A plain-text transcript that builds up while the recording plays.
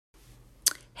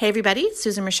Hey everybody,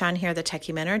 Susan Rashan here, the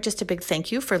Techie Mentor. Just a big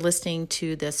thank you for listening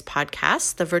to this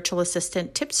podcast, the Virtual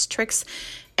Assistant Tips, Tricks,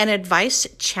 and Advice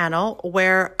channel,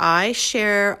 where I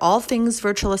share all things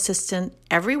virtual assistant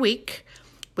every week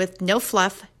with no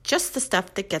fluff, just the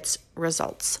stuff that gets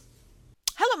results.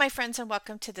 Hello, my friends, and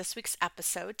welcome to this week's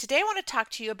episode. Today I want to talk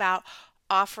to you about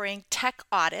offering tech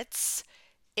audits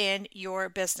in your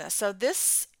business. So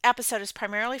this episode is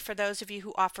primarily for those of you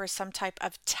who offer some type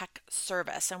of tech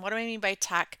service. And what do I mean by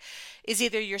tech is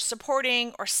either you're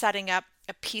supporting or setting up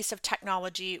a piece of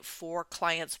technology for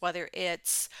clients, whether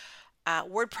it's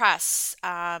WordPress,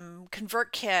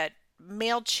 ConvertKit,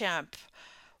 MailChimp,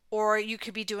 or you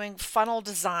could be doing funnel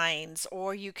designs,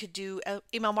 or you could do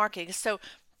email marketing. So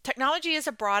technology is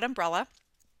a broad umbrella,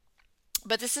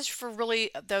 but this is for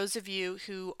really those of you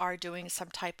who are doing some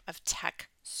type of tech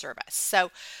service.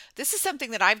 So this is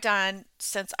something that I've done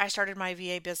since I started my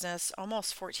VA business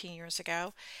almost 14 years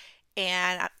ago.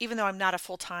 And even though I'm not a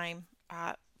full-time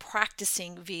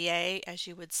practicing VA, as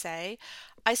you would say,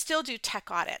 I still do tech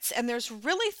audits. And there's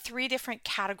really three different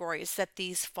categories that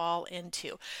these fall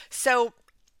into. So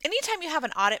anytime you have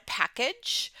an audit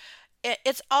package,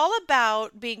 it's all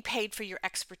about being paid for your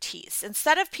expertise.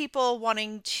 Instead of people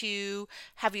wanting to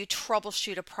have you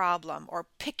troubleshoot a problem or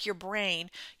pick your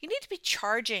brain, you need to be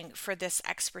charging for this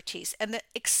expertise. And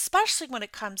especially when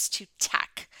it comes to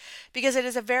tech, because it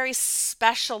is a very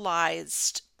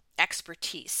specialized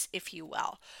expertise, if you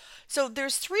will. So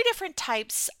there's three different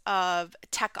types of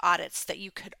tech audits that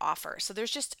you could offer. So there's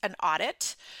just an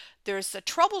audit, there's the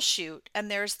troubleshoot, and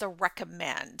there's the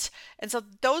recommend. And so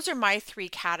those are my three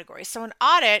categories. So an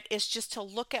audit is just to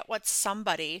look at what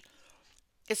somebody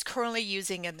is currently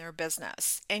using in their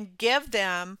business and give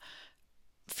them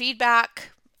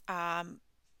feedback,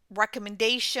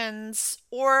 recommendations,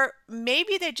 or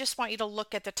maybe they just want you to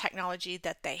look at the technology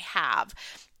that they have.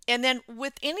 And then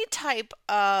with any type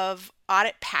of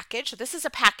audit package, so this is a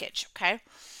package, okay?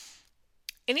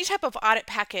 Any type of audit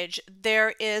package,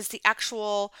 there is the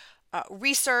actual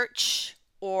research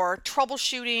or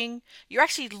troubleshooting. You're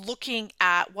actually looking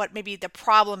at what maybe the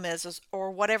problem is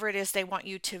or whatever it is they want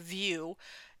you to view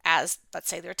as, let's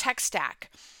say, their tech stack.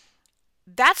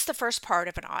 That's the first part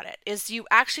of an audit, is you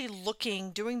actually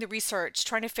looking, doing the research,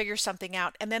 trying to figure something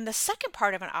out. And then the second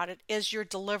part of an audit is your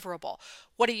deliverable.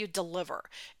 What do you deliver?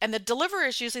 And the deliver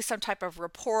is usually some type of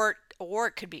report, or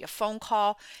it could be a phone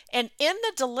call. And in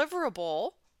the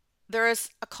deliverable, there is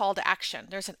a call to action.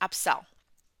 There's an upsell.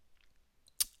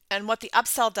 And what the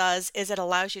upsell does is it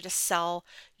allows you to sell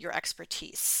your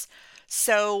expertise.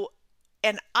 So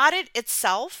an audit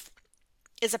itself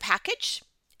is a package.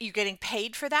 You're getting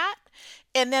paid for that.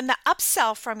 And then the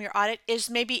upsell from your audit is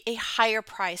maybe a higher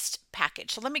priced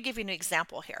package. So let me give you an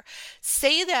example here.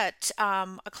 Say that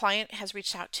a client has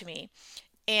reached out to me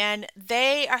and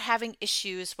they are having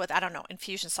issues with, I don't know,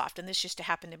 Infusionsoft. And this used to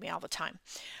happen to me all the time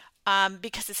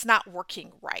because it's not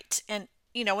working right. And,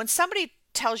 you know, when somebody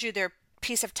tells you their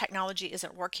piece of technology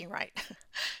isn't working right,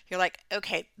 you're like,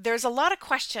 okay, there's a lot of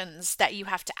questions that you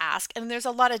have to ask, and there's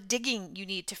a lot of digging you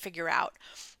need to figure out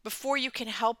before you can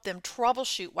help them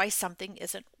troubleshoot why something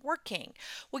isn't working.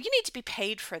 Well, you need to be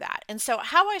paid for that. And so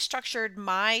how I structured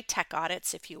my tech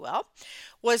audits, if you will,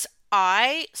 was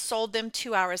I sold them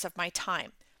 2 hours of my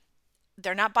time.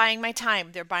 They're not buying my time,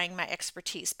 they're buying my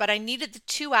expertise. But I needed the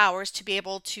 2 hours to be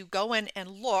able to go in and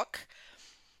look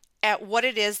at what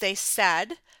it is they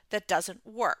said that doesn't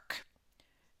work.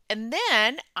 And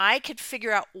then I could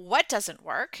figure out what doesn't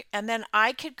work, and then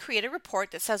I could create a report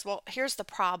that says, well, here's the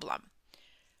problem.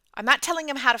 I'm not telling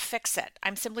them how to fix it.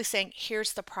 I'm simply saying,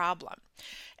 here's the problem.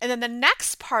 And then the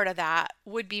next part of that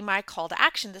would be my call to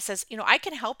action that says, you know, I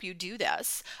can help you do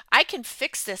this. I can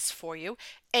fix this for you.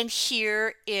 And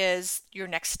here is your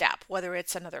next step, whether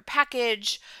it's another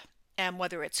package and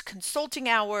whether it's consulting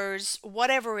hours,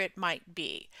 whatever it might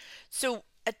be. So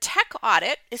a tech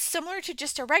audit is similar to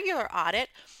just a regular audit,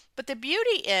 but the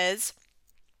beauty is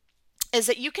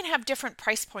that you can have different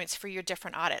price points for your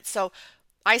different audits. So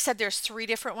I said there's three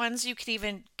different ones. You could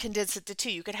even condense it to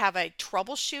two. You could have a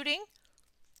troubleshooting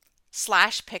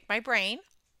 / pick my brain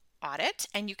audit,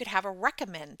 and you could have a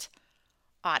recommend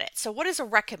audit. So what is a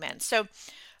recommend? So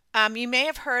you may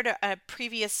have heard a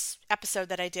previous episode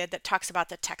that I did that talks about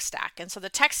the tech stack. And so the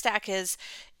tech stack is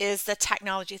the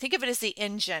technology. Think of it as the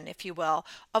engine, if you will,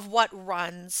 of what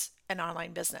runs an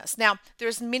online business. Now,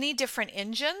 there's many different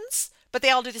engines, but they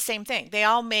all do the same thing. They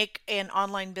all make an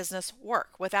online business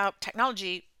work. Without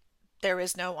technology, there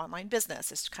is no online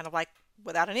business. It's kind of like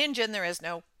without an engine, there is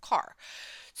no car.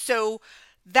 So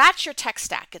that's your tech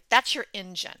stack. That's your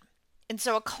engine. And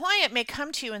so a client may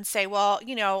come to you and say, well,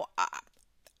 you know,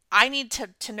 I need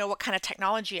to know what kind of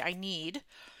technology I need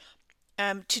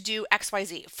to do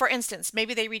XYZ. For instance,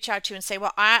 maybe they reach out to you and say,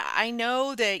 well, I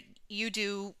know that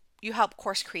you help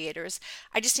course creators.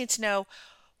 I just need to know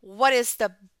what is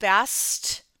the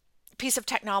best piece of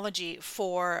technology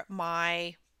for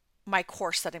my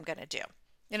course that I'm going to do.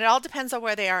 And it all depends on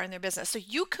where they are in their business. So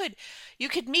you could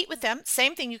meet with them.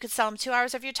 Same thing. You could sell them 2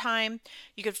 hours of your time.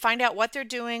 You could find out what they're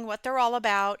doing, what they're all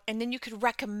about, and then you could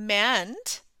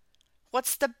recommend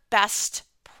what's the best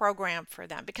program for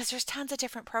them, because there's tons of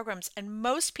different programs, and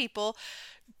most people,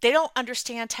 they don't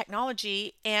understand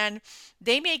technology, and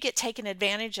they may get taken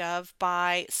advantage of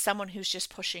by someone who's just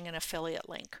pushing an affiliate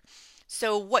link.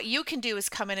 So what you can do is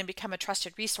come in and become a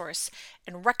trusted resource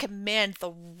and recommend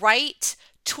the right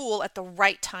tool at the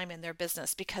right time in their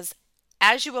business, because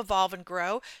as you evolve and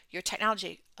grow, your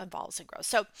technology evolves and grows.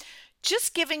 So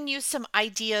just giving you some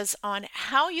ideas on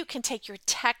how you can take your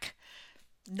tech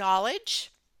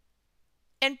knowledge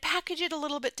and package it a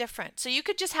little bit different. So you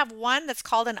could just have one that's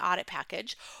called an audit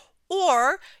package,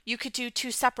 or you could do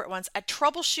two separate ones, a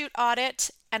troubleshoot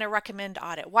audit and a recommend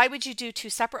audit. Why would you do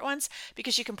two separate ones?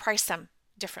 Because you can price them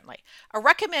differently. A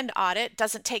recommend audit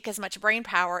doesn't take as much brain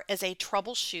power as a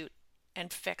troubleshoot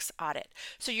and fix audit.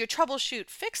 So your troubleshoot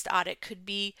fixed audit could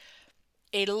be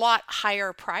a lot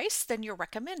higher price than your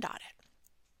recommend audit.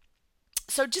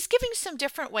 So just giving some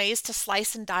different ways to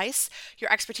slice and dice your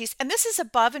expertise. And this is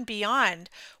above and beyond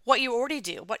what you already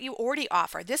do, what you already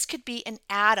offer. This could be an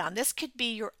add-on. This could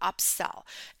be your upsell.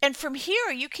 And from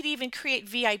here, you could even create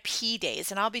VIP days.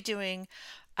 And I'll be doing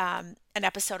an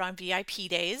episode on VIP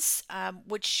days,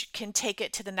 which can take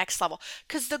it to the next level.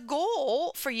 Because the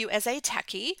goal for you as a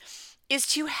techie is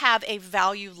to have a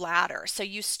value ladder. So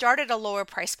you start at a lower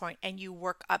price point and you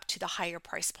work up to the higher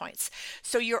price points.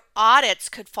 So your audits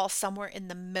could fall somewhere in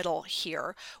the middle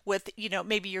here with,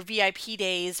 maybe your VIP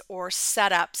days or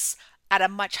setups at a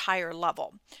much higher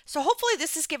level. So hopefully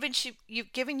this has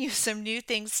given you some new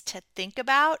things to think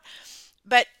about.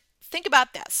 But think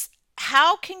about this.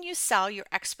 How can you sell your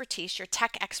expertise, your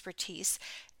tech expertise,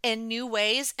 in new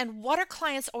ways? And what are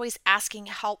clients always asking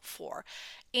help for?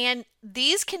 And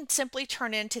these can simply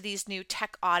turn into these new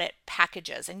tech audit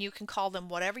packages, and you can call them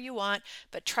whatever you want.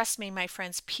 But trust me, my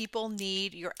friends, people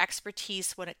need your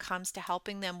expertise when it comes to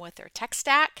helping them with their tech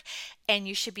stack, and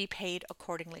you should be paid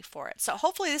accordingly for it. So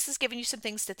hopefully this has given you some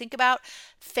things to think about.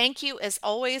 Thank you as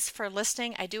always for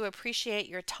listening. I do appreciate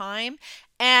your time,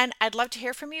 and I'd love to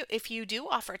hear from you if you do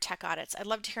offer tech audits. I'd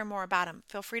love to hear more about them.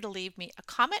 Feel free to leave me a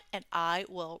comment and I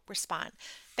will respond.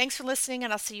 Thanks for listening,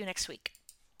 and I'll see you next week.